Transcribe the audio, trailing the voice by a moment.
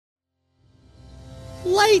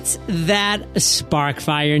Light that spark,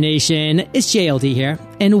 Fire Nation. It's JLD here,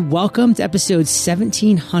 and welcome to episode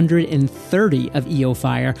 1730 of EO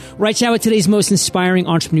Fire, where I chat with today's most inspiring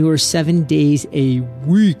entrepreneurs 7 days a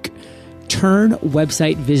week. Turn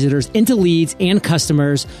website visitors into leads and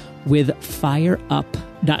customers with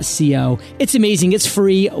fireup.co. It's amazing. It's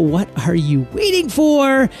free. What are you waiting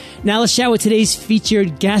for? Now let's chat with today's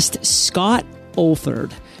featured guest, Scott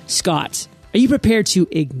Oldford. Scott, are you prepared to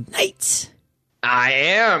ignite? I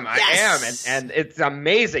am. Yes. And it's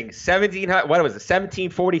amazing.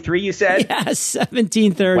 1743 you said? Yes,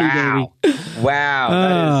 1730, wow. baby.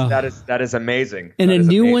 Wow. That is amazing. And that a is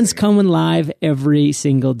new amazing. one's coming live every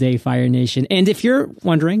single day, Fire Nation. And if you're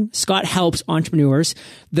wondering, Scott helps entrepreneurs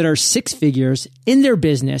that are six figures in their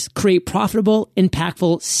business create profitable,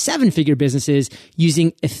 impactful seven-figure businesses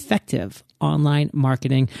using effective online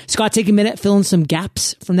marketing. Scott, take a minute, fill in some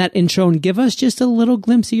gaps from that intro and give us just a little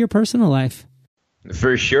glimpse of your personal life.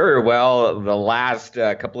 For sure. Well, the last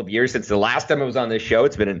couple of years since the last time I was on this show,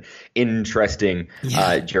 it's been an interesting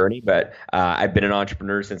journey. But I've been an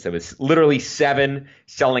entrepreneur since I was literally 7,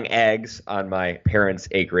 selling eggs on my parents'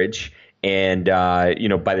 acreage. And,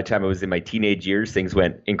 by the time I was in my teenage years, things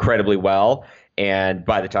went incredibly well. And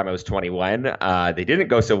by the time I was 21, they didn't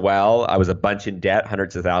go so well. I was a bunch in debt,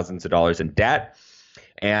 hundreds of thousands of dollars in debt.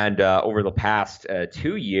 And over the past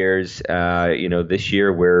 2 years, this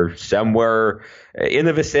year we're somewhere in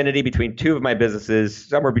the vicinity between two of my businesses,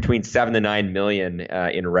 somewhere between 7 to 9 million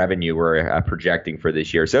in revenue we're projecting for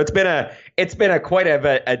this year. So it's been a quite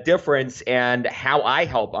a difference. And how I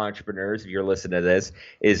help entrepreneurs, if you're listening to this,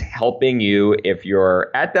 is helping you if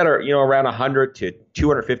you're at that, around 100 to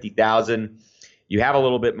 250,000. You have a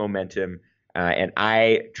little bit momentum, and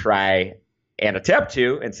I try and attempt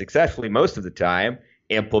to, and successfully most of the time,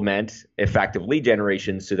 implement effective lead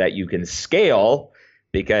generation so that you can scale,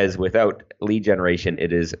 because without lead generation,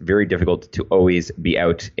 it is very difficult to always be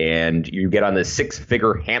out and you get on this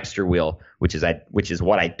 6-figure hamster wheel, which is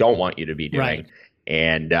what I don't want you to be doing. Right.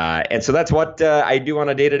 And so that's what I do on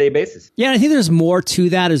a day-to-day basis. Yeah, I think there's more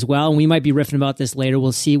to that as well. And we might be riffing about this later.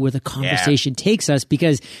 We'll see where the conversation takes us,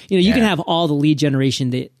 because, you can have all the lead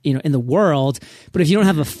generation that, in the world, but if you don't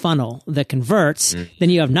have a funnel that converts, then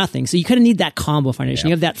you have nothing. So you kind of need that combo foundation.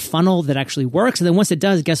 You have that funnel that actually works. And then once it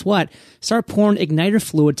does, guess what? Start pouring igniter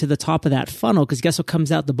fluid to the top of that funnel, because guess what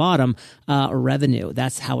comes out the bottom? Revenue.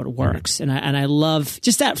 That's how it works. And I love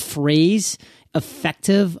just that phrase,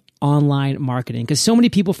 effective online marketing, because so many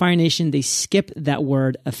people, Fire Nation, they skip that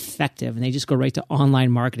word effective and they just go right to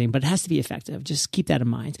online marketing, but it has to be effective. Just keep that in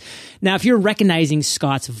mind. Now, if you're recognizing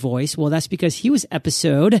Scott's voice, well, that's because he was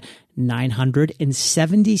episode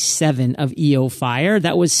 977 of EO Fire.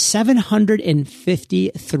 That was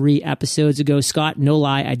 753 episodes ago. Scott, no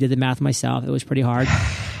lie, I did the math myself. It was pretty hard.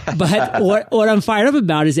 But what I'm fired up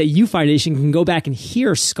about is that you, Fire Nation, can go back and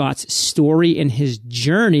hear Scott's story and his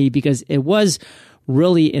journey, because it was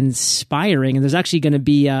really inspiring. And there's actually going to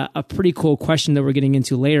be a pretty cool question that we're getting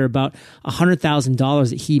into later about $100,000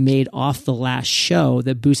 that he made off the last show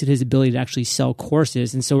that boosted his ability to actually sell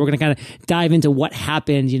courses. And so we're going to kind of dive into what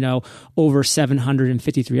happened, over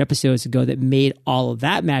 753 episodes ago that made all of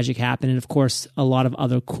that magic happen. And of course, a lot of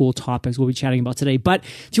other cool topics we'll be chatting about today. But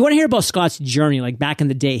if you want to hear about Scott's journey, like back in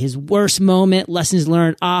the day, his worst moment, lessons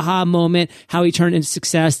learned, aha moment, how he turned into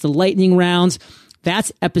success, the lightning rounds,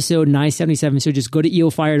 that's episode 977. So just go to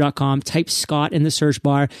eofire.com, type Scott in the search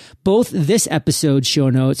bar. Both this episode's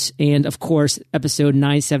show notes and, of course, episode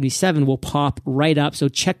 977 will pop right up. So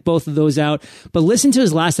check both of those out. But listen to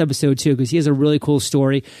his last episode too, because he has a really cool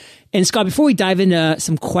story. And Scott, before we dive into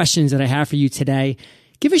some questions that I have for you today,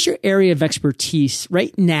 give us your area of expertise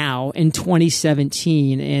right now in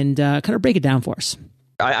 2017 and kind of break it down for us.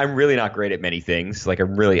 I'm really not great at many things. Like I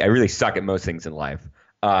really suck at most things in life.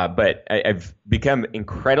 But I've become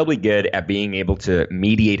incredibly good at being able to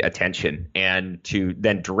mediate attention and to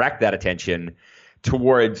then direct that attention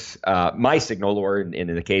towards my signal, or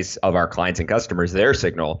in the case of our clients and customers, their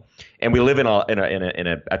signal. And we live in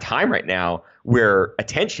a time right now where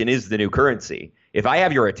attention is the new currency. If I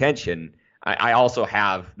have your attention, I also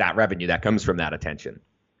have that revenue that comes from that attention.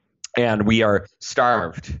 And we are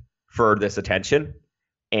starved for this attention.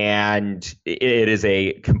 And it is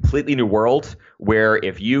a completely new world where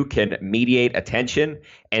if you can mediate attention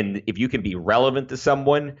and if you can be relevant to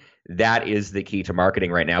someone, that is the key to marketing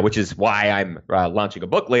right now, which is why I'm launching a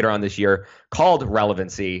book later on this year called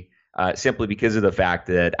Relevancy, simply because of the fact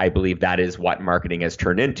that I believe that is what marketing has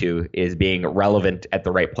turned into, is being relevant at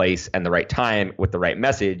the right place and the right time with the right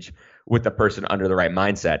message, with the person under the right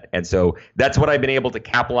mindset. And so that's what I've been able to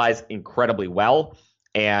capitalize incredibly well.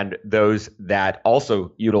 And those that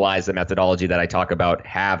also utilize the methodology that I talk about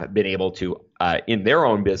have been able to, in their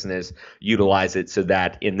own business, utilize it so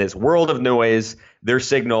that in this world of noise, their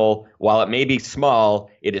signal, while it may be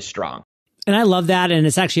small, it is strong. And I love that. And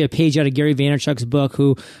it's actually a page out of Gary Vaynerchuk's book,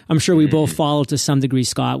 who I'm sure we both follow to some degree,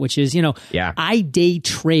 Scott, which is, I day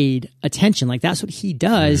trade attention. Like that's what he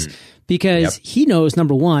does because he knows,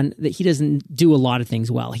 number one, that he doesn't do a lot of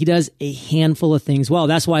things well. He does a handful of things well.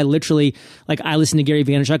 That's why literally, like I listen to Gary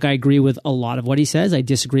Vaynerchuk. I agree with a lot of what he says. I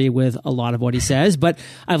disagree with a lot of what he says, but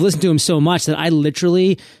I've listened to him so much that I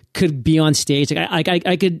literally could be on stage. Like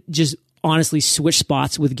I could just honestly switch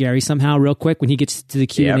spots with Gary somehow real quick when he gets to the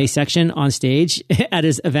Q&A section on stage at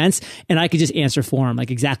his events, and I could just answer for him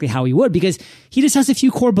like exactly how he would, because he just has a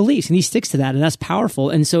few core beliefs and he sticks to that, and that's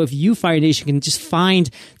powerful. And so if you, Fire Nation, can just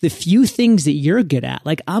find the few things that you're good at,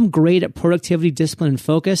 like I'm great at productivity, discipline, and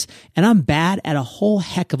focus, and I'm bad at a whole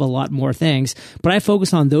heck of a lot more things, but I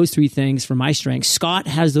focus on those three things for my strengths. Scott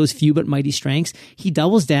has those few but mighty strengths. He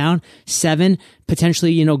doubles down, 7,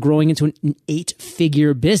 potentially, growing into an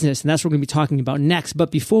 8-figure business. And that's what we're going to be talking about next.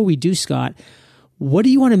 But before we do, Scott, what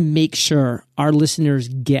do you want to make sure our listeners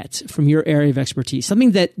get from your area of expertise?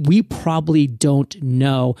 Something that we probably don't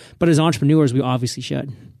know, but as entrepreneurs, we obviously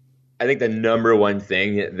should. I think the number one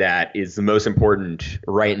thing that is the most important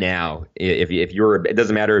right now, if you're, it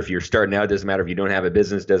doesn't matter if you're starting out, it doesn't matter if you don't have a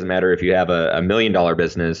business, it doesn't matter if you have a $1 million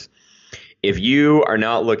business. If you are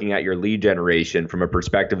not looking at your lead generation from a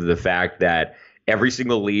perspective of the fact that every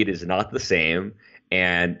single lead is not the same,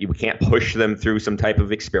 and we can't push them through some type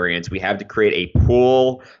of experience. We have to create a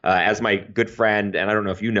pool. As my good friend, and I don't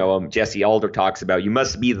know if you know him, Jesse Alder talks about, you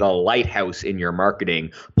must be the lighthouse in your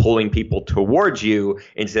marketing, pulling people towards you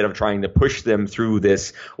instead of trying to push them through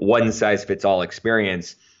this one-size-fits-all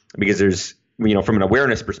experience. Because there's, from an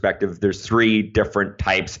awareness perspective, there's 3 different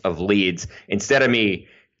types of leads. Instead of me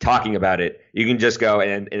talking about it, you can just go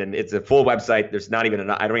and it's a full website. There's not even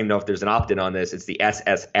I don't even know if there's an opt-in on this. It's the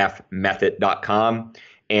ssfmethod.com,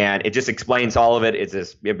 and it just explains all of it.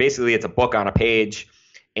 It's basically it's a book on a page,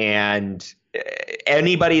 and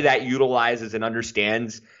anybody that utilizes and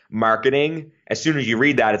understands marketing, as soon as you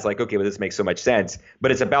read that, it's like, okay, well, this makes so much sense. But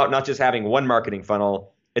it's about not just having one marketing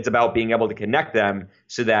funnel. It's about being able to connect them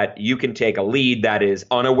so that you can take a lead that is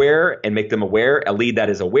unaware and make them aware, a lead that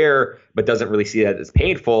is aware but doesn't really see that as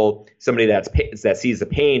painful, somebody that sees the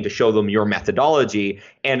pain to show them your methodology.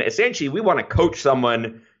 And essentially, we want to coach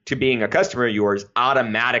someone to being a customer of yours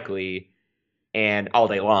automatically and all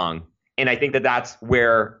day long. And I think that that's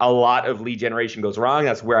where a lot of lead generation goes wrong.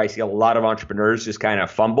 That's where I see a lot of entrepreneurs just kind of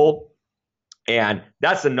fumble. And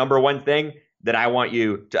that's the number one thing that I want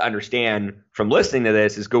you to understand from listening to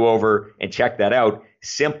this, is go over and check that out,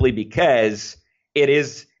 simply because it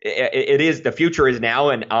is the future is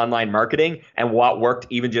now in online marketing, and what worked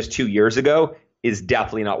even just 2 years ago is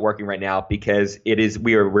definitely not working right now, because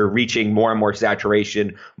we're reaching more and more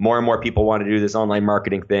saturation. More and more people want to do this online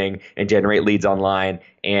marketing thing and generate leads online,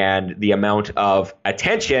 and the amount of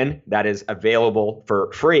attention that is available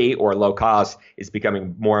for free or low cost is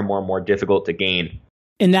becoming more and more and more difficult to gain.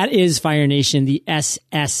 And that is, Fire Nation, the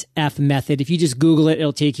SSF method. If you just Google it,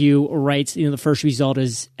 it'll take you right. The first result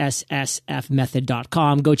is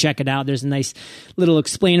ssfmethod.com. Go check it out. There's a nice little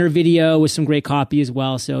explainer video with some great copy as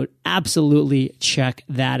well. So absolutely check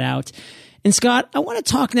that out. And Scott, I want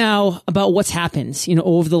to talk now about what's happened,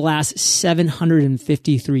 over the last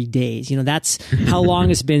 753 days. That's how long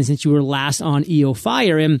it's been since you were last on EO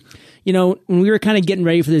Fire. And, when we were kind of getting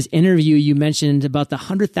ready for this interview, you mentioned about the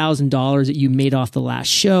 $100,000 that you made off the last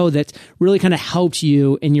show that really kind of helped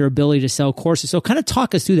you in your ability to sell courses. So kind of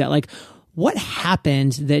talk us through that. Like, what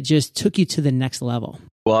happened that just took you to the next level?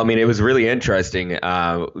 Well, I mean, it was really interesting.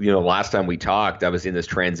 Last time we talked, I was in this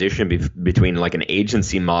transition between like an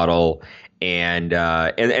agency model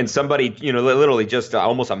and somebody, literally just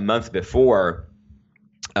almost a month before,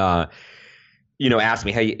 asked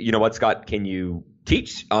me, hey, you know what, Scott, can you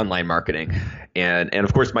teach online marketing? And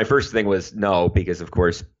of course, my first thing was no, because of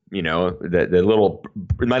course, my little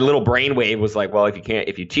brainwave was like, well,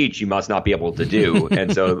 if you teach, you must not be able to do.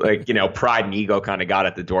 And so pride and ego kind of got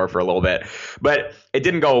at the door for a little bit, but it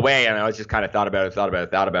didn't go away. And I was just kind of thought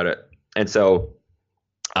about it. And so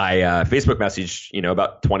I Facebook messaged,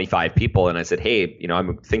 about 25 people, and I said, hey,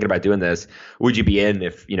 I'm thinking about doing this. Would you be in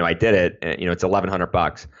if, I did it? And, it's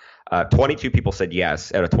 $1,100. 22 people said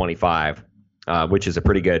yes out of 25, which is a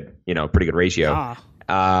pretty good ratio. Ah.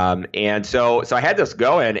 And so I had this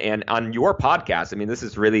going, and on your podcast, I mean, this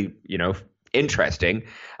is really, interesting.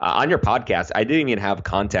 On your podcast, I didn't even have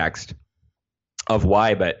context of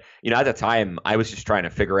why, but at the time I was just trying to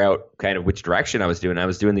figure out kind of which direction I was doing. I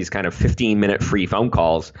was doing these kind of 15-minute free phone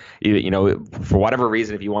calls. For whatever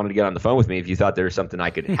reason, if you wanted to get on the phone with me, if you thought there was something I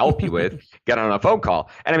could help you with, get on a phone call.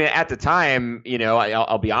 And I mean, at the time,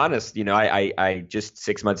 I'll be honest, I just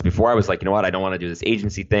 6 months before I was like, you know what, I don't want to do this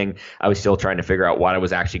agency thing. I was still trying to figure out what I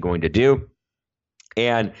was actually going to do.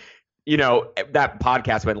 And, that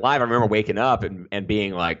podcast went live. I remember waking up and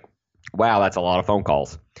being like, wow, that's a lot of phone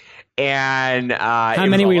calls. And how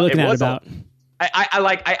many were you looking at about?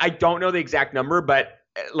 I don't know the exact number, but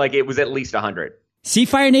like it was at least 100. See,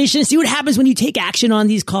 Fire Nation, see what happens when you take action on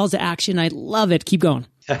these calls to action. I love it. Keep going.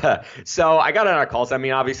 So I got on our calls. I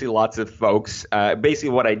mean, obviously lots of folks. Basically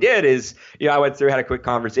what I did is, I went through, had a quick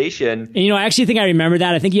conversation. And, I actually think I remember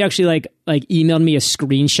that. I think you actually like emailed me a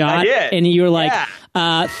screenshot. I did. And you were like,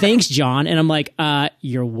 thanks, John. And I'm like,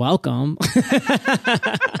 you're welcome.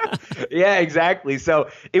 Yeah, exactly. So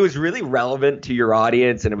it was really relevant to your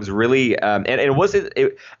audience, and it was really, and it wasn't,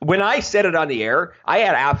 when I said it on the air, I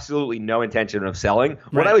had absolutely no intention of selling.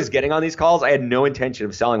 Right. When I was getting on these calls, I had no intention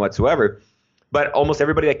of selling whatsoever. But almost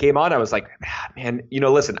everybody that came on, I was like, man,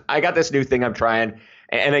 listen, I got this new thing I'm trying.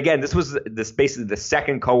 And again, this was basically the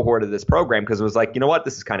second cohort of this program, because it was like, you know what,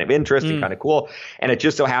 this is kind of interesting, kind of cool. And it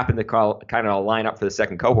just so happened to kind of line up for the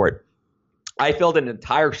second cohort. I filled an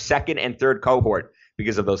entire second and third cohort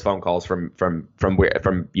because of those phone calls from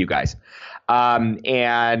you guys,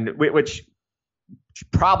 and which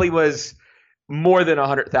probably was more than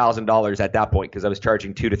 $100,000 at that point, because I was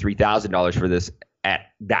charging $2,000 to $3,000 for this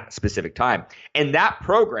at that specific time. And that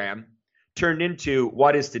program turned into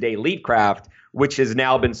what is today Leadcraft, which has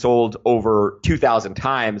now been sold over 2,000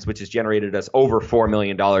 times, which has generated us over $4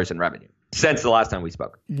 million in revenue since the last time we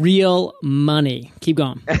spoke. Real money. Keep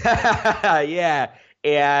going. Yeah.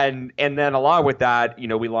 And then along with that,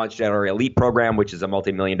 we launched our Elite program, which is a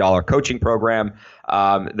multi-million-dollar coaching program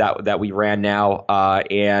that we ran now. I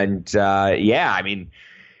mean,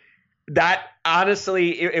 that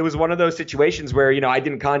honestly, it was one of those situations where, I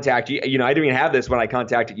didn't contact you. I didn't even have this when I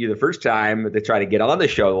contacted you the first time to try to get on the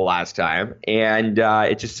show the last time. And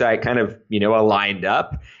it just kind of, aligned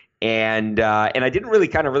up. And I didn't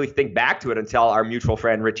really think back to it until our mutual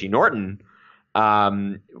friend, Richie Norton,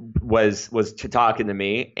 was talking to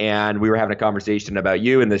me, and we were having a conversation about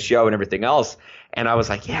you and the show and everything else. And I was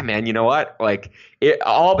like, yeah, man, you know what? Like,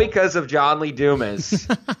 all because of John Lee Dumas,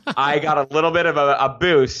 I got a little bit of a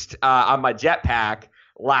boost on my jetpack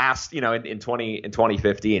last, in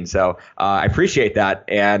 2015. So I appreciate that.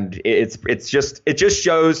 And it just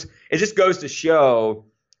goes to show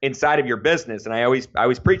inside of your business. And I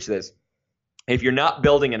always preach this. If you're not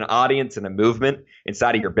building an audience and a movement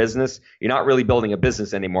inside of your business, you're not really building a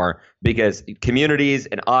business anymore, because communities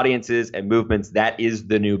and audiences and movements, that is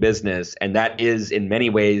the new business. And that is in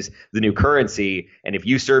many ways the new currency. And if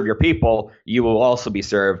you serve your people, you will also be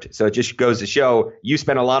served. So it just goes to show you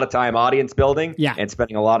spend a lot of time audience building and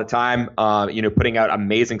spending a lot of time, putting out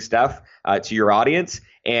amazing stuff to your audience.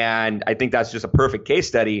 And I think that's just a perfect case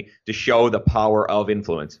study to show the power of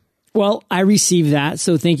influence. Well, I received that.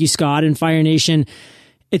 So thank you, Scott. And Fire Nation,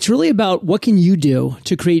 it's really about what can you do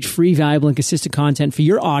to create free, valuable, and consistent content for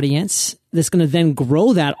your audience that's going to then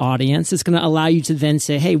grow that audience. It's going to allow you to then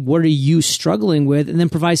say, hey, what are you struggling with? And then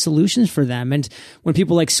provide solutions for them. And when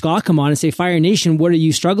people like Scott come on and say, Fire Nation, what are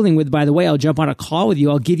you struggling with? By the way, I'll jump on a call with you.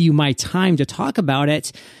 I'll give you my time to talk about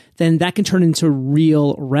it. Then that can turn into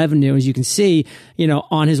real revenue. As you can see,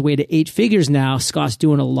 on his way to 8 figures now, Scott's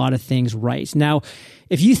doing a lot of things right. Now,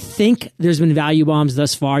 if you think there's been value bombs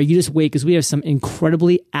thus far, you just wait, because we have some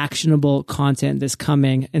incredibly actionable content that's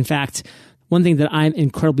coming. In fact, one thing that I'm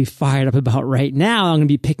incredibly fired up about right now, I'm going to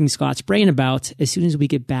be picking Scott's brain about as soon as we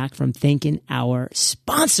get back from thanking our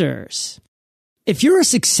sponsors. If you're a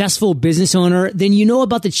successful business owner, then you know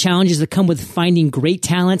about the challenges that come with finding great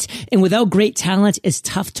talent. And without great talent, it's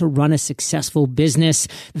tough to run a successful business.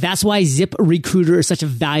 That's why ZipRecruiter is such a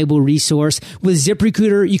valuable resource. With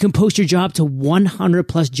ZipRecruiter, you can post your job to 100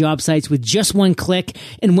 plus job sites with just one click.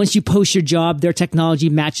 And once you post your job, their technology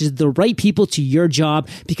matches the right people to your job,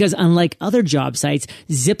 because unlike other job sites,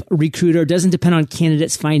 ZipRecruiter doesn't depend on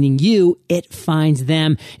candidates finding you. It finds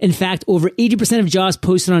them. In fact, over 80% of jobs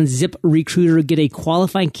posted on ZipRecruiter get a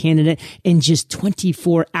qualifying candidate in just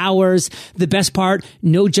 24 hours. The best part,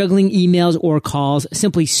 no juggling emails or calls.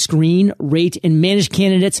 Simply screen, rate, and manage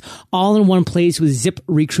candidates all in one place with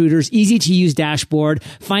ZipRecruiter's easy-to-use dashboard.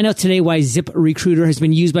 Find out today why ZipRecruiter has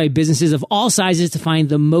been used by businesses of all sizes to find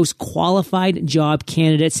the most qualified job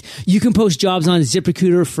candidates. You can post jobs on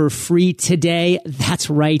ZipRecruiter for free today. That's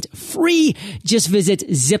right, free. Just visit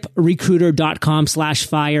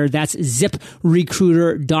ZipRecruiter.com/fire. That's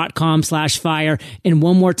ZipRecruiter.com/fire. EOFire. And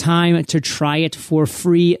one more time, to try it for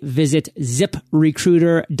free, visit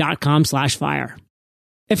ziprecruiter.com/fire.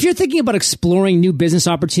 If you're thinking about exploring new business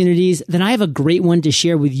opportunities, then I have a great one to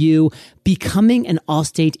share with you: becoming an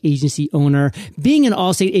Allstate agency owner. Being an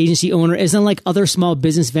Allstate agency owner is unlike other small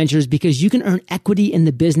business ventures because you can earn equity in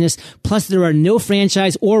the business. Plus, there are no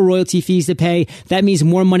franchise or royalty fees to pay. That means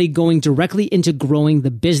more money going directly into growing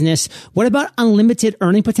the business. What about unlimited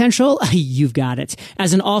earning potential? You've got it.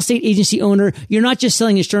 As an Allstate agency owner, you're not just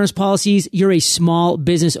selling insurance policies, you're a small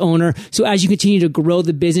business owner. So as you continue to grow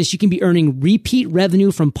the business, you can be earning repeat revenue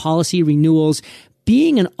from policy renewals.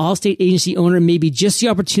 Being an Allstate agency owner may be just the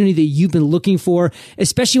opportunity that you've been looking for,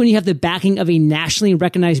 especially when you have the backing of a nationally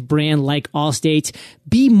recognized brand like Allstate.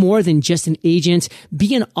 Be more than just an agent.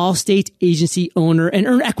 Be an Allstate agency owner and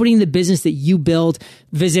earn equity in the business that you build.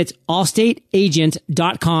 Visit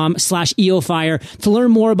allstateagent.com/EOFire to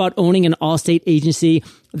learn more about owning an Allstate agency.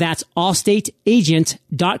 That's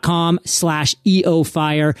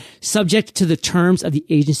allstateagent.com/EOFire, subject to the terms of the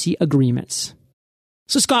agency agreements.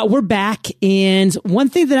 So Scott, we're back. And one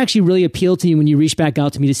thing that actually really appealed to me when you reached back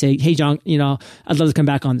out to me to say, hey, John, I'd love to come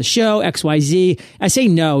back on the show, XYZ. I say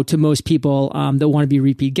no to most people that want to be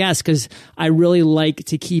repeat guests because I really like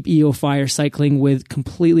to keep EOFire cycling with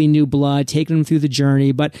completely new blood, taking them through the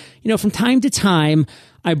journey. But, from time to time,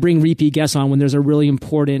 I bring repeat guests on when there's a really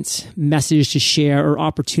important message to share or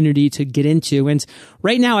opportunity to get into. And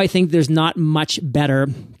right now, I think there's not much better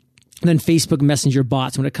than Facebook Messenger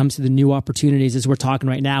bots when it comes to the new opportunities as we're talking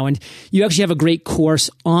right now. And you actually have a great course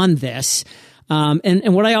on this.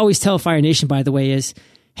 And what I always tell Fire Nation, by the way, is,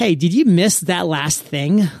 hey, did you miss that last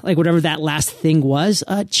thing? Like whatever that last thing was,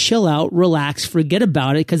 chill out, relax, forget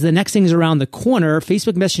about it, because the next thing is around the corner.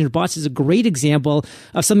 Facebook Messenger bots is a great example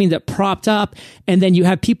of something that propped up. And then you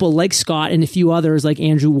have people like Scott and a few others like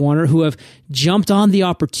Andrew Warner who have jumped on the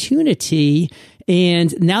opportunity.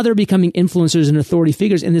 And now they're becoming influencers and authority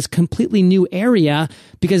figures in this completely new area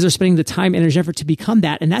because they're spending the time, energy, effort to become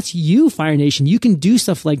that. And that's you, Fire Nation. You can do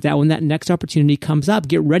stuff like that when that next opportunity comes up.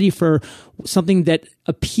 Get ready for something that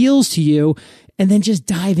appeals to you and then just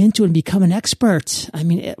dive into it and become an expert. I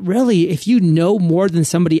mean, really, if you know more than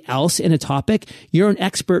somebody else in a topic, you're an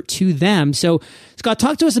expert to them. So, Scott,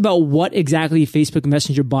 talk to us about what exactly Facebook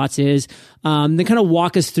Messenger bots is. Then kind of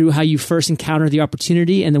walk us through how you first encountered the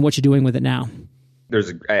opportunity and then what you're doing with it now.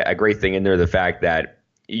 There's a great thing in there, the fact that,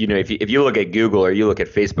 if you look at Google or you look at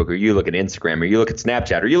Facebook or you look at Instagram or you look at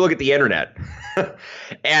Snapchat or you look at the internet,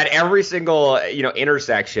 at every single,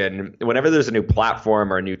 intersection, whenever there's a new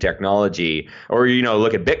platform or a new technology or,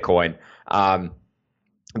 look at Bitcoin,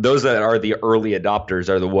 those that are the early adopters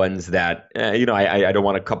are the ones that, I don't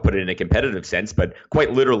want to put it in a competitive sense, but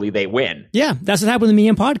quite literally they win. Yeah, that's what happened with me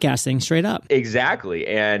in podcasting, straight up. Exactly.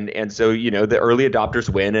 And so, the early adopters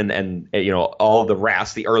win and all the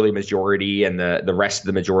rest, the early majority and the rest of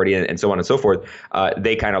the majority and so on and so forth,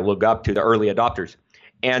 they kind of look up to the early adopters.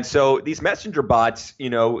 And so these messenger bots,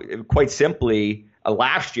 quite simply,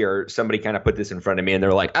 last year, somebody kind of put this in front of me and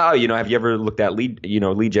they're like, oh, have you ever looked at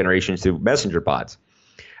lead generation through messenger bots?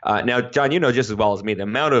 Now, John, just as well as me, the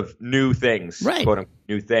amount of new things, right, quote unquote,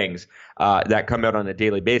 new things that come out on a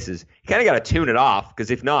daily basis, you kind of got to tune it off because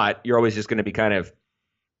if not, you're always just going to be kind of,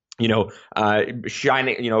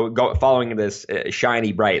 shining, following this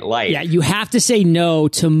shiny, bright light. Yeah, you have to say no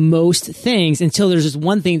to most things until there's just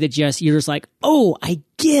one thing that you're just like, oh, I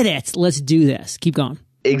get it. Let's do this. Keep going.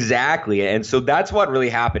 Exactly. And so that's what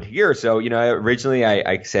really happened here. So, originally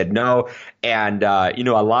I said no. And, a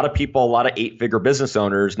lot of people, a lot of 8-figure business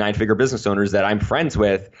owners, 9-figure business owners that I'm friends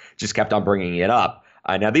with just kept on bringing it up.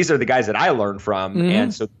 Now, these are the guys that I learned from. Mm-hmm.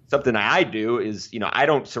 And so something I do is, I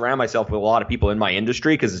don't surround myself with a lot of people in my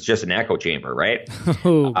industry because it's just an echo chamber, right?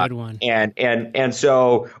 Oh, good one. And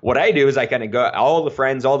so what I do is I kind of go, all the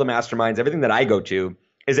friends, all the masterminds, everything that I go to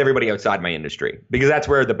is everybody outside my industry, because that's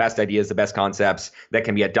where the best ideas, the best concepts that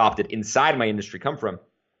can be adopted inside my industry come from.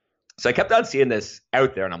 So I kept on seeing this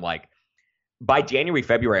out there and I'm like, by January,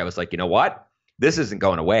 February, I was like, you know what? This isn't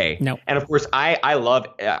going away. No. And of course, I love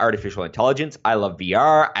artificial intelligence. I love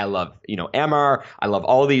VR. I love, MR. I love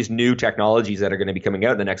all these new technologies that are going to be coming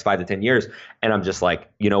out in the next 5 to 10 years. And I'm just like,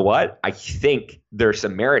 you know what? I think there's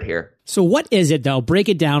some merit here. So what is it though? Break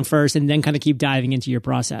it down first and then kind of keep diving into your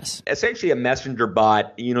process. Essentially a messenger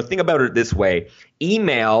bot, think about it this way.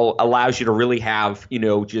 Email allows you to really have,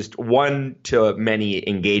 just one to many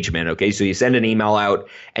engagement. Okay. So you send an email out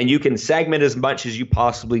and you can segment as much as you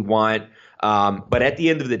possibly want. But at the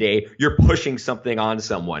end of the day, you're pushing something on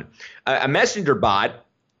someone. A messenger bot,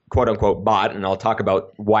 quote unquote bot, and I'll talk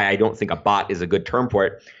about why I don't think a bot is a good term for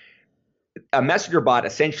it. a messenger bot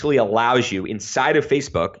essentially allows you inside of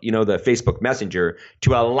Facebook, the Facebook Messenger,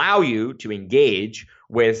 to allow you to engage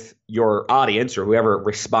with your audience or whoever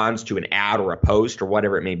responds to an ad or a post or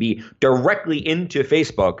whatever it may be directly into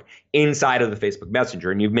Facebook inside of the Facebook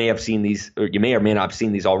Messenger. And you may have seen these, or you may or may not have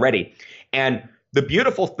seen these already. And the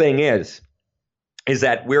beautiful thing is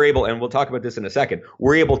that we're able, and we'll talk about this in a second,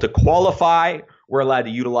 we're able to qualify, we're allowed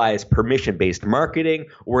to utilize permission-based marketing,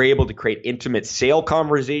 we're able to create intimate sale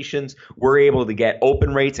conversations, we're able to get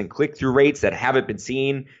open rates and click-through rates that haven't been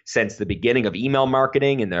seen since the beginning of email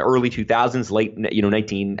marketing in the early 2000s, late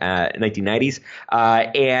 1990s.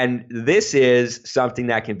 And this is something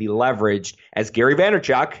that can be leveraged, as Gary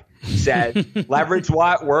Vaynerchuk said, leverage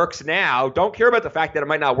what works now. Don't care about the fact that it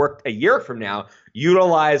might not work a year from now.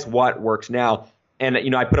 Utilize what works now. And,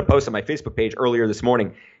 I put a post on my Facebook page earlier this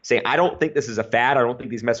morning saying, I don't think this is a fad. I don't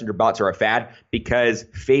think these messenger bots are a fad, because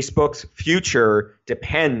Facebook's future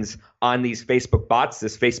depends on these Facebook bots,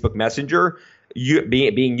 this Facebook Messenger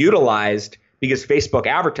being utilized, because Facebook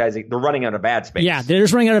advertising, they're running out of ad space. Yeah, they're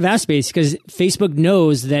just running out of ad space because Facebook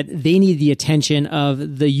knows that they need the attention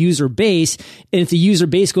of the user base. And if the user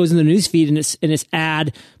base goes in the newsfeed and it's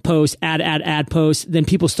ad post, ad post, then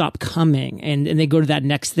people stop coming and they go to that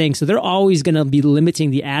next thing. So they're always going to be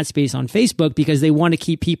limiting the ad space on Facebook because they want to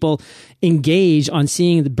keep people engaged on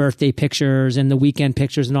seeing the birthday pictures and the weekend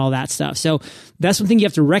pictures and all that stuff. So that's one thing you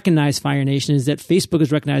have to recognize, Fire Nation, is that Facebook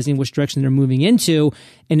is recognizing which direction they're moving into.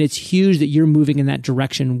 And it's huge that you're moving in that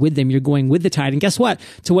direction with them. You're going with the tide. And guess what?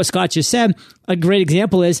 To what Scott just said, a great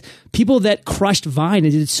example is people that crushed Vine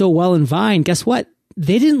and did so well in Vine. Guess what?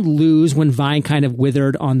 They didn't lose when Vine kind of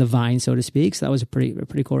withered on the vine, so to speak. So that was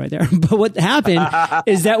pretty cool right there. But what happened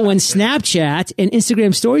is that when Snapchat and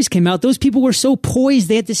Instagram stories came out, those people were so poised.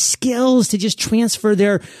 They had the skills to just transfer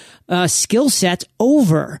their skill set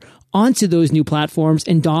over onto those new platforms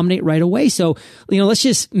and dominate right away. So, let's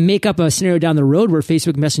just make up a scenario down the road where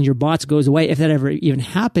Facebook Messenger bots goes away. If that ever even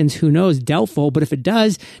happens, who knows? Doubtful. But if it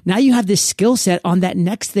does, now you have this skill set on that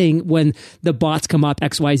next thing when the bots come up,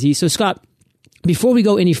 XYZ. So Scott, before we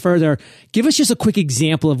go any further, give us just a quick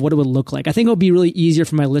example of what it would look like. I think it'll be really easier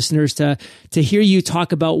for my listeners to hear you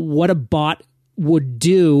talk about what a bot would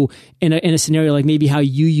do in a scenario like maybe how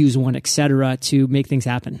you use one, et cetera, to make things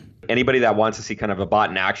happen. Anybody that wants to see kind of a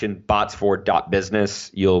bot in action,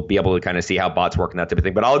 bots4.business, you'll be able to kind of see how bots work and that type of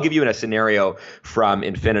thing. But I'll give you a scenario from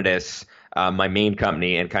Infinitus, my main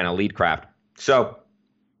company, and kind of Leadcraft. So,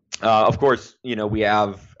 of course, we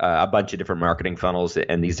have a bunch of different marketing funnels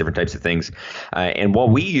and these different types of things. And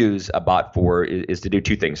what we use a bot for is to do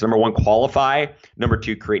two things. Number one, qualify. Number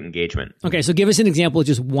two, create engagement. Okay, so give us an example of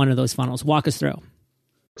just one of those funnels. Walk us through.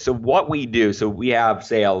 So what we do, we have,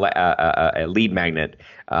 say, a lead magnet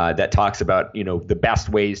that talks about, the best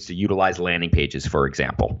ways to utilize landing pages, for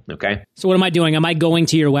example. Okay. So what am I doing? Am I going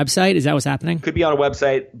to your website? Is that what's happening? Could be on a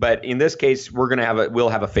website, but in this case, we'll have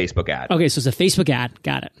a Facebook ad. Okay, so it's a Facebook ad.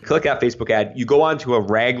 Got it. Click that Facebook ad. You go onto a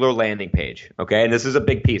regular landing page. Okay, and this is a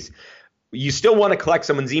big piece. You still want to collect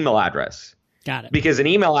someone's email address. Got it. Because an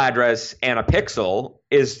email address and a pixel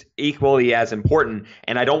is equally as important.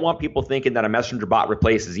 And I don't want people thinking that a messenger bot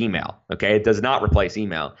replaces email. Okay. It does not replace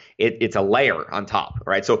email. It's a layer on top.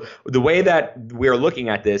 Right. So the way that we're looking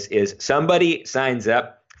at this is somebody signs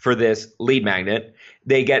up for this lead magnet.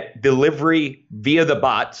 They get delivery via the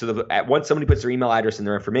bot. So once somebody puts their email address and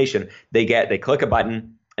their information, they click a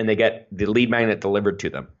button and they get the lead magnet delivered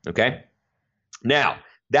to them. Okay. Now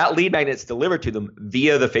that lead magnet's delivered to them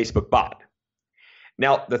via the Facebook bot.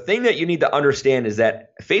 Now, the thing that you need to understand is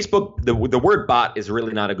that Facebook, the word bot is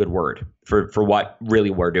really not a good word for what really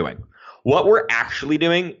we're doing. What we're actually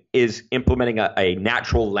doing is implementing a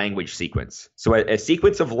natural language sequence. So a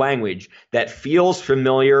sequence of language that feels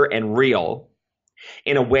familiar and real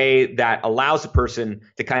in a way that allows a person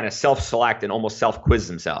to kind of self-select and almost self-quiz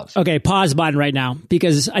themselves. Okay, pause button right now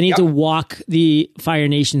because I need to walk the Fire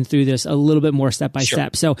Nation through this a little bit more step by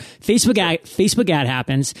step. So Facebook ad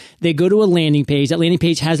happens. They go to a landing page. That landing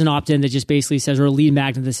page has an opt-in that just basically says, or a lead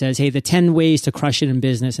magnet that says, hey, the 10 ways to crush it in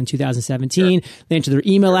business in 2017. They enter their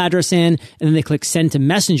email address in, and then they click send to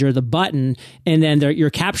messenger, the button, and then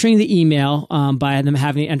you're capturing the email by them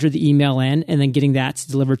having to enter the email in and then getting that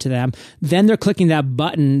delivered to them. Then they're clicking that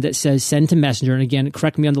button that says send to messenger. And again,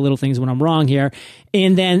 correct me on the little things when I'm wrong here.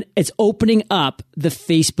 And then it's opening up the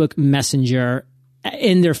Facebook Messenger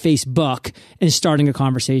in their Facebook and starting a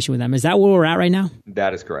conversation with them. Is that where we're at right now?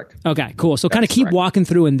 That is correct. Okay, cool. So kind of keep walking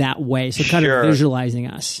through in that way. So kind of visualizing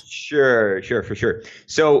us. Sure, for sure.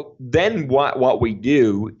 So then what we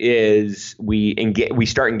do is we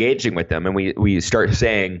start engaging with them and we start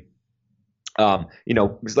saying,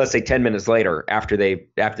 let's say 10 minutes later, after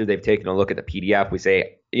they've taken a look at the PDF, we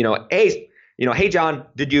say, hey, John,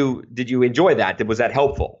 did you enjoy that? Was that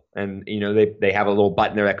helpful? And, they have a little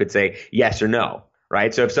button there that could say yes or no.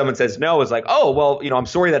 Right. So if someone says no, it's like, oh, well, I'm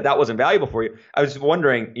sorry that wasn't valuable for you. I was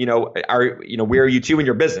wondering, where are you to in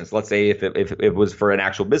your business? Let's say if it was for an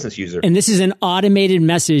actual business user. And this is an automated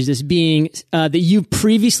message that's being that you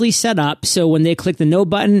previously set up. So when they click the no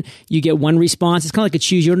button, you get one response. It's kind of like a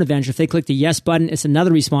choose your own adventure. If they click the yes button, it's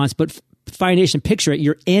another response. But Fire Nation, picture it.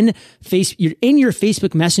 You're in your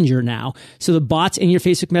Facebook Messenger now. So the bot's in your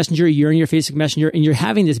Facebook Messenger, you're in your Facebook Messenger, and you're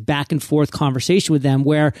having this back and forth conversation with them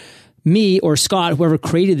where me or Scott, whoever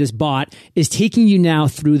created this bot, is taking you now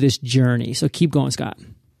through this journey. So keep going, Scott.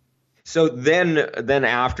 So then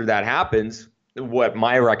after that happens, what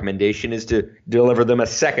my recommendation is to deliver them a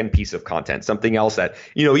second piece of content, something else that,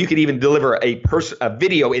 you could even deliver a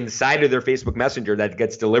video inside of their Facebook Messenger that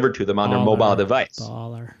gets delivered to them on their mobile device.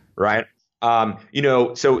 Baller. Right.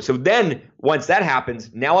 So then once that happens,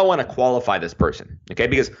 now I want to qualify this person. Okay.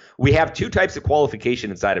 Because we have two types of qualification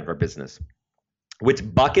inside of our business.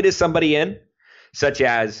 Which bucket is somebody in, such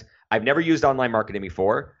as I've never used online marketing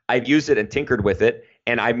before. I've used it and tinkered with it,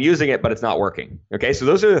 and I'm using it, but it's not working. Okay, so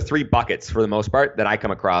those are the three buckets for the most part that I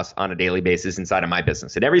come across on a daily basis inside of my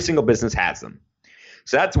business, and every single business has them.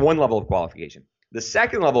 So that's one level of qualification. The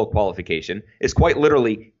second level of qualification is quite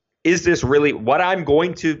literally, is this really what I'm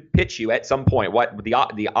going to pitch you at some point? What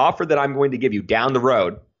the offer that I'm going to give you down the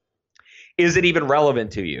road? Is it even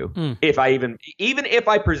relevant to you? If I even if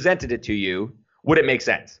I presented it to you, would it make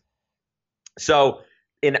sense? So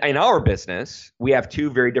in our business, we have two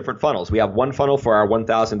very different funnels. We have one funnel for our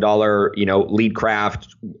 $1,000, lead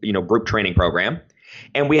craft, group training program.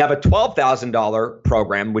 And we have a $12,000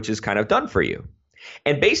 program, which is kind of done for you.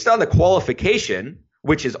 And based on the qualification,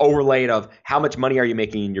 which is overlaid of how much money are you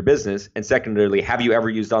making in your business? And secondarily, have you ever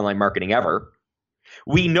used online marketing ever?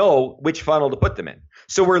 We know which funnel to put them in.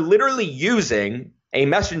 So we're literally using a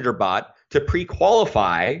messenger bot to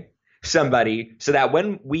pre-qualify somebody so that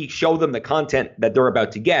when we show them the content that they're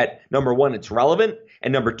about to get, number one, it's relevant.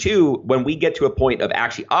 And number two, when we get to a point of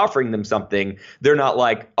actually offering them something, they're not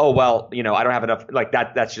like, oh, well, I don't have enough like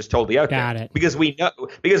that. That's just totally out Got there. it. Because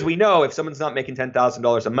we know if someone's not making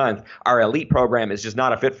 $10,000 a month, our elite program is just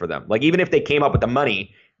not a fit for them. Like even if they came up with the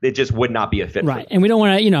money, it just would not be a fit. Right. And we don't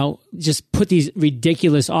want to, just put these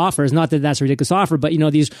ridiculous offers, not that that's a ridiculous offer, but,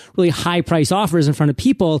 these really high price offers in front of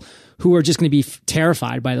people who are just going to be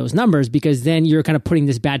terrified by those numbers, because then you're kind of putting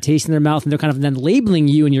this bad taste in their mouth, and they're kind of then labeling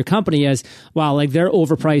you and your company as, wow, like they're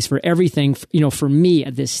overpriced for everything, for me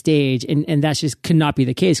at this stage. And that's just could not be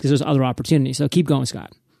the case because there's other opportunities. So keep going,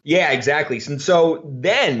 Scott. Yeah, exactly. And so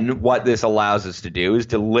then what this allows us to do is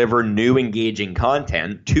deliver new engaging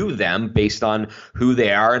content to them based on who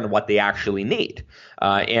they are and what they actually need.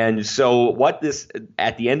 And so what this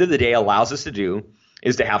at the end of the day allows us to do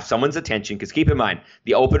is to have someone's attention, because keep in mind,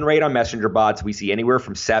 the open rate on messenger bots, we see anywhere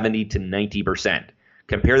from 70 to 90%.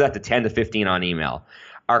 Compare that to 10 to 15 on email.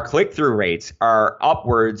 Our click-through rates are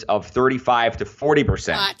upwards of 35 to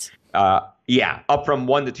 40%. What? Yeah, up from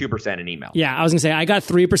 1 to 2% in email. Yeah, I was going to say, I got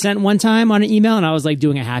 3% one time on an email, and I was like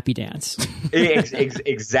doing a happy dance.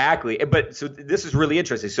 Exactly. But so this is really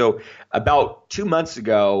interesting. So about 2 months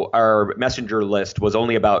ago, our messenger list was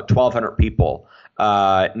only about 1,200 people.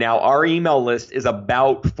 Now our email list is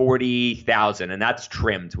about 40,000, and that's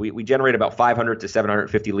trimmed. We generate about 500 to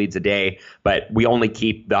 750 leads a day, but we only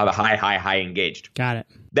keep the high engaged. Got it.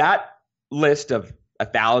 That list of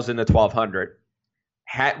 1,000 to 1,200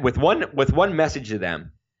 with one message to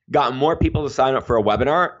them, got more people to sign up for a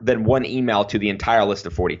webinar than one email to the entire list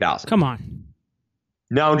of 40,000. Come on.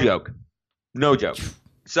 No joke.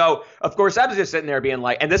 So of course I was just sitting there being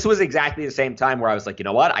like, and this was exactly the same time where I was like, you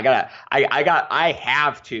know what? I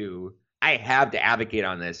have to advocate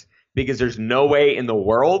on this, because there's no way in the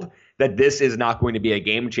world that this is not going to be a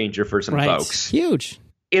game changer for some folks. Huge.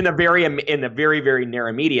 In the very, very near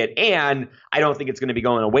immediate, and I don't think it's going to be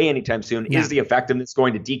going away anytime soon. Yeah. Is the effectiveness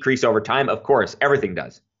going to decrease over time? Of course, everything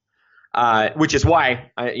does. Which is why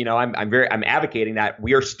I'm advocating that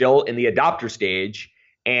we are still in the adopter stage,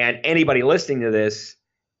 and anybody listening to this,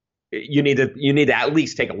 you need to at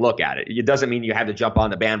least take a look at it. It doesn't mean you have to jump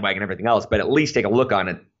on the bandwagon and everything else, but at least take a look on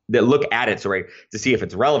it. Look at it, to see if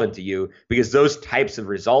it's relevant to you, because those types of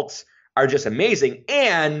results are just amazing,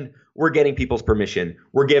 and we're getting people's permission.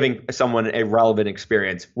 We're giving someone a relevant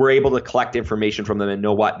experience. We're able to collect information from them and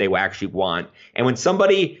know what they actually want. And when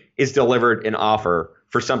somebody is delivered an offer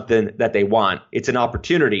for something that they want, it's an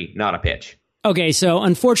opportunity, not a pitch. Okay, so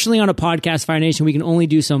unfortunately on a podcast, Fire Nation, we can only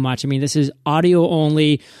do so much. I mean, this is audio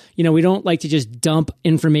only. You know, we don't like to just dump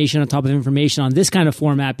information on top of information on this kind of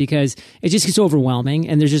format because it just gets overwhelming,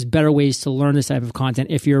 and there's just better ways to learn this type of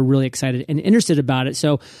content if you're really excited and interested about it.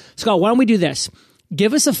 So, Scott, why don't we do this?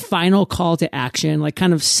 Give us a final call to action, like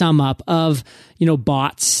kind of sum up of, you know,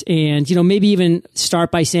 bots, and, you know, maybe even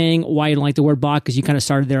start by saying why you don't like the word bot, because you kind of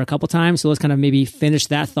started there a couple times. So let's kind of maybe finish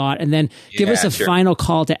that thought, and then give us a final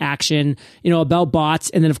call to action, you know, about bots.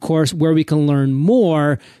 And then of course, where we can learn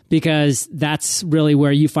more, because that's really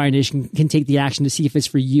where you, Fire Nation, can take the action to see if it's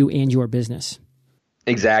for you and your business.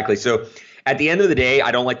 Exactly. So at the end of the day, I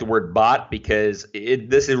don't like the word bot because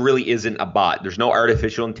this really isn't a bot. There's no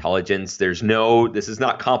artificial intelligence. This is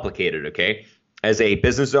not complicated, okay? As a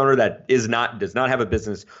business owner that does not have a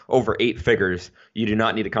business over 8 figures, you do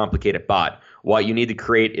not need a complicated bot. What you need to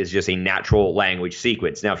create is just a natural language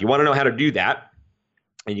sequence. Now, if you want to know how to do that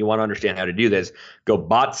and you want to understand how to do this, go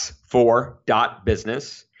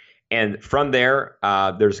bots4.business. And from there,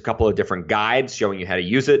 there's a couple of different guides showing you how to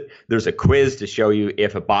use it. There's a quiz to show you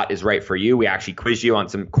if a bot is right for you. We actually quiz you on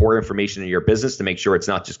some core information in your business to make sure it's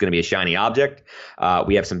not just going to be a shiny object.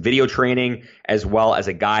 We have some video training as well as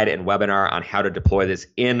a guide and webinar on how to deploy this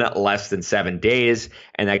in less than 7 days.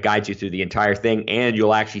 And that guides you through the entire thing. And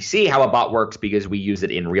you'll actually see how a bot works because we use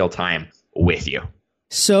it in real time with you.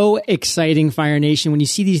 So exciting, Fire Nation, when you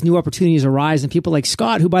see these new opportunities arise, and people like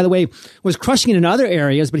Scott, who, by the way, was crushing it in other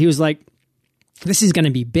areas, but he was like, this is going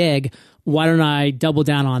to be big. Why don't I double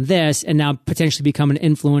down on this and now potentially become an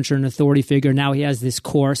influencer and authority figure? Now he has this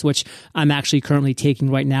course, which I'm actually currently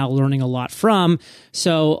taking right now, learning a lot from.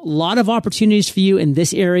 So a lot of opportunities for you in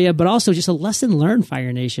this area, but also just a lesson learned,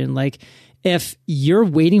 Fire Nation. Like, if you're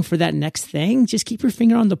waiting for that next thing, just keep your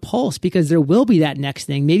finger on the pulse, because there will be that next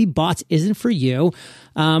thing. Maybe bots isn't for you,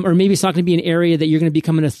 or maybe it's not going to be an area that you're going to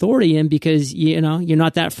become an authority in because, you know, you're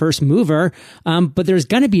not that first mover. But there's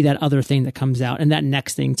going to be that other thing that comes out and that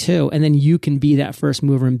next thing too. And then you can be that first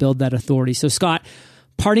mover and build that authority. So Scott,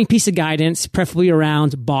 parting piece of guidance, preferably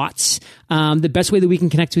around bots, the best way that we can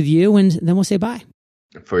connect with you, and then we'll say bye.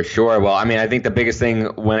 For sure. Well, I mean, I think the biggest thing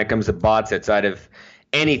when it comes to bots outside of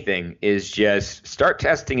anything is just start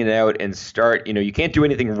testing it out and start, you know, you can't do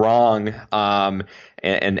anything wrong, and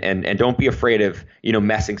don't be afraid of, you know,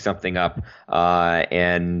 messing something up,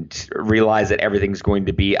 and realize that everything's going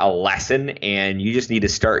to be a lesson, and you just need to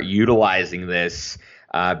start utilizing this,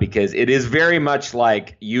 because it is very much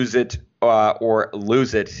like use it or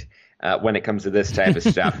lose it. When it comes to this type of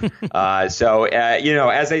stuff. So you know,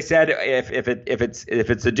 as I said, if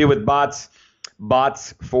it's to do with bots,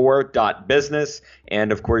 bots4.business.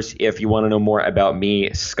 And of course, if you want to know more about me,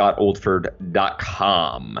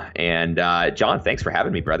 scottoldford.com. And John, thanks for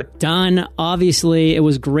having me, brother. Done. Obviously, it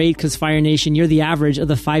was great because, Fire Nation, you're the average of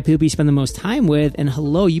the 5 people you spend the most time with. And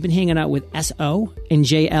hello, you've been hanging out with SO and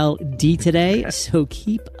JLD today. So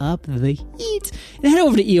keep up the heat. And head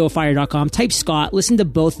over to eofire.com, type Scott, listen to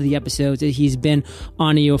both of the episodes that he's been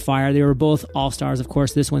on EOFire. They were both all-stars. Of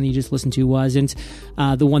course, this one that you just listened to wasn't.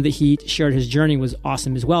 The one that he shared his journey was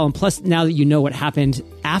awesome as well. And plus, now that you know what happened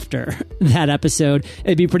after that episode,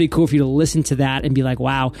 it'd be pretty cool for you to listen to that and be like,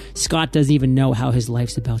 wow, Scott doesn't even know how his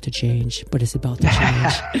life's about to change, but it's about to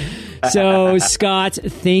change. So Scott,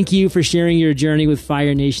 thank you for sharing your journey with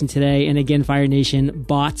Fire Nation today. And again, Fire Nation,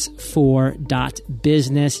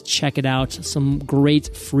 bots4.business. Check it out. Some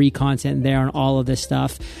great free content there on all of this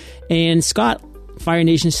stuff. And Scott, Fire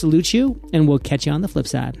Nation salutes you, and we'll catch you on the flip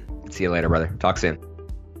side. See you later, brother. Talk soon.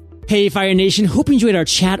 Hey, Fire Nation. Hope you enjoyed our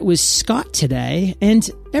chat with Scott today. And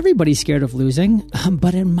everybody's scared of losing.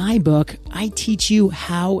 But in my book, I teach you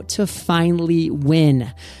how to finally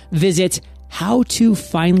win. Visit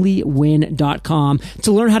howtofinallywin.com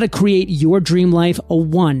to learn how to create your dream life a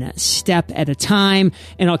one step at a time.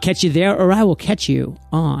 And I'll catch you there, or I will catch you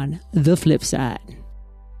on the flip side.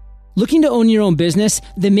 Looking to own your own business?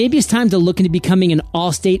 Then maybe it's time to look into becoming an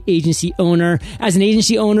Allstate agency owner. As an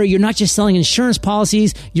agency owner, you're not just selling insurance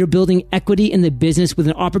policies, you're building equity in the business with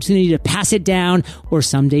an opportunity to pass it down or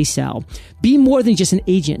someday sell. Be more than just an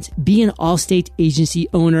agent. Be an Allstate agency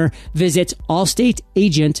owner. Visit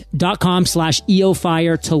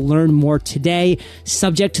allstateagent.com/EOFire to learn more today,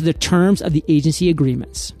 subject to the terms of the agency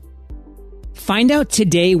agreements. Find out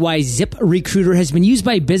today why ZipRecruiter has been used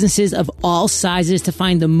by businesses of all sizes to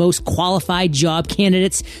find the most qualified job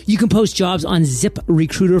candidates. You can post jobs on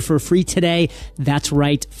ZipRecruiter for free today. That's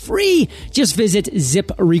right, free. Just visit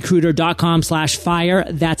ziprecruiter.com/fire.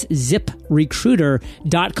 That's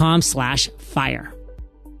ziprecruiter.com/fire.